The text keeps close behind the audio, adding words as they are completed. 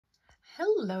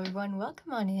Hello everyone,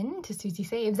 welcome on in to Susie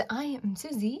Saves. I am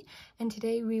Susie, and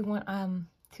today we want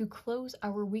to close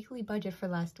our weekly budget for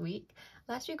last week.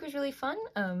 Last week was really fun.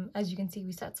 As you can see,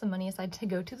 we set some money aside to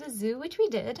go to the zoo, which we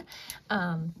did.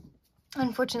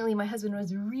 Unfortunately, my husband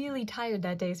was really tired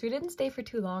that day, so we didn't stay for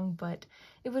too long, but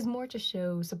it was more to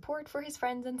show support for his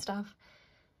friends and stuff.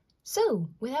 So,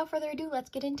 without further ado, let's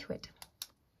get into it.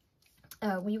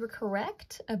 We were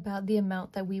correct about the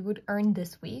amount that we would earn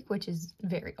this week, which is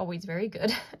always very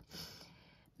good.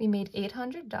 We made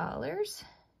 $800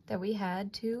 that we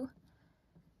had to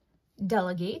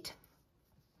delegate.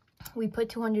 We put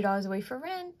 $200 away for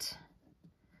rent,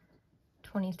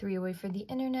 $23 away for the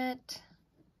internet,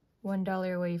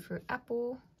 $1 away for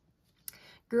Apple.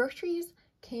 Groceries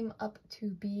came up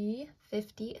to be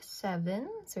 $57,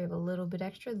 so we have a little bit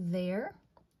extra there.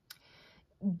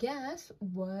 Gas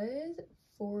was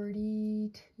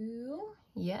 $42.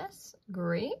 Yes,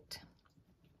 great.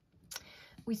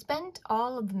 We spent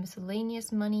all of the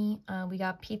miscellaneous money. We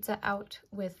got pizza out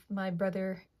with my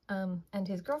brother and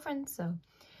his girlfriend.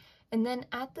 And then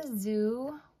at the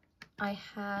zoo, I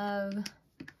have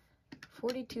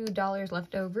 $42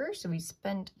 left over, so we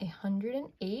spent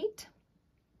 $108.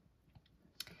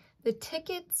 The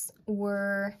tickets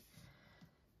were,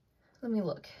 let me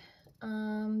look.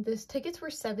 These tickets were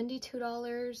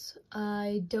 $72.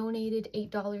 I donated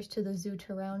 $8 to the zoo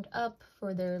to round up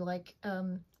for their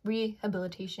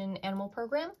rehabilitation animal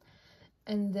program.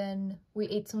 And then we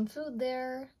ate some food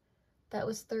there. That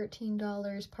was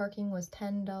 $13. Parking was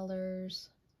 $10.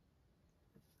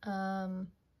 And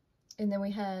then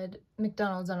we had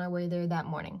McDonald's on our way there that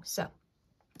morning. So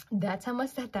that's how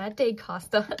much that day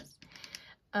cost us.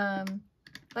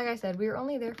 Like I said, we were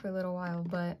only there for a little while,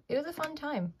 but it was a fun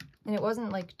time. And it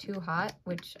wasn't like too hot,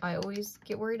 which I always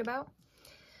get worried about.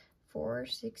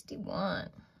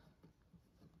 $461.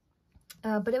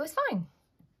 But it was fine.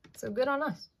 So good on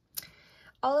us.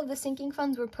 All of the sinking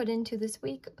funds were put into this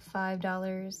week.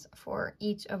 $5 for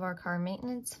each of our car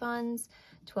maintenance funds,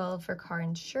 $12 for car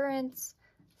insurance,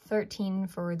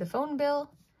 $13 for the phone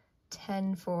bill,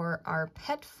 $10 for our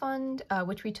pet fund,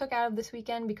 which we took out of this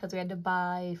weekend because we had to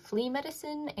buy flea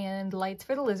medicine and lights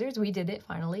for the lizards. We did it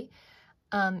finally.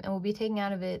 And we'll be taking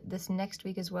out of it this next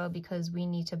week as well because we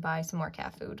need to buy some more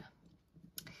cat food.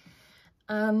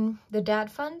 The dad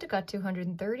fund got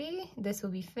 $230. This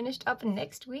will be finished up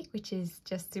next week, which is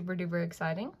just super duper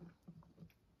exciting.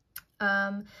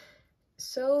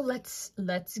 So let's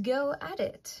go at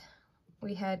it.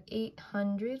 We had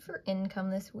 $800 for income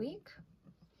this week.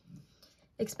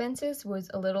 Expenses was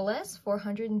a little less,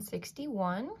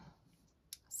 $461.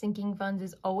 Sinking funds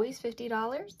is always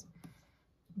 $50.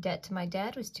 Debt to my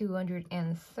dad was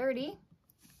 $230.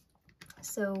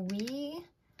 So we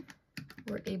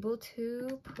were able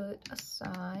to put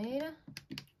aside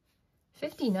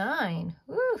 $59.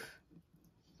 Woof!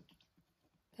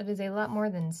 That is a lot more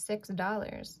than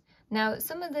 $6. Now,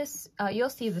 some of this, you'll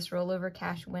see this rollover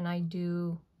cash when I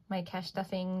do my cash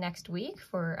stuffing next week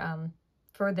for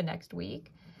the next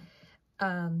week.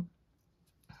 Give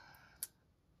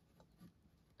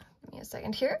me a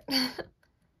second here.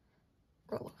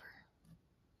 Roll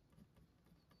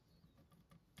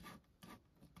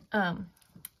over.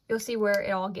 You'll see where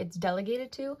it all gets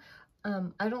delegated to.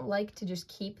 I don't like to just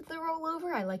keep the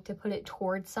rollover. I like to put it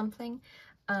towards something.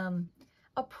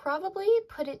 I'll probably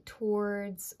put it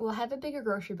towards, we'll have a bigger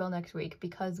grocery bill next week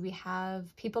because we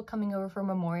have people coming over for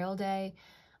Memorial Day.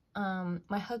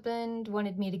 My husband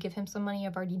wanted me to give him some money.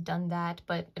 I've already done that,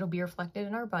 but it'll be reflected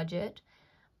in our budget.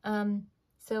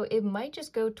 So it might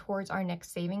just go towards our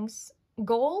next savings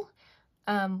goal,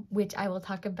 which I will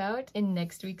talk about in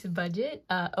next week's budget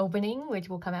opening, which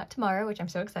will come out tomorrow, which I'm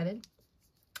so excited.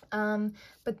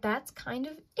 But that's kind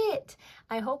of it.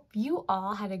 I hope you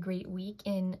all had a great week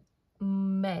in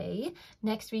May.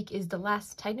 Next week is the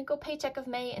last technical paycheck of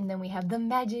May, and then we have the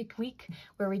magic week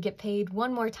where we get paid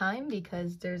one more time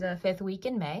because there's a 5th week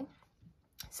in May.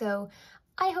 So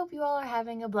I hope you all are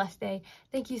having a blessed day.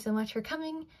 Thank you so much for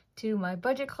coming to my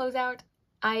budget closeout.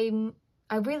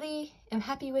 I really am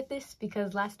happy with this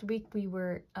because last week we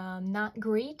were not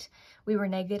great. We were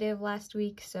negative last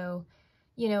week, so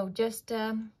you know, just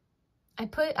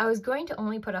I was going to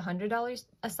only put $100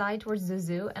 aside towards the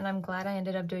zoo, and I'm glad I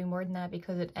ended up doing more than that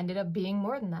because it ended up being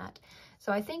more than that.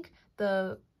 So I think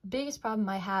the biggest problem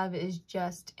I have is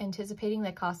just anticipating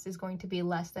that cost is going to be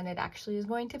less than it actually is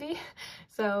going to be.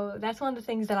 So that's one of the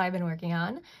things that I've been working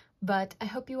on. But I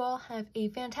hope you all have a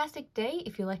fantastic day.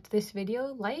 If you liked this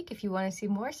video, like. If you want to see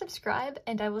more, subscribe,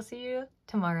 and I will see you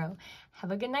tomorrow.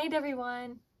 Have a good night,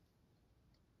 everyone.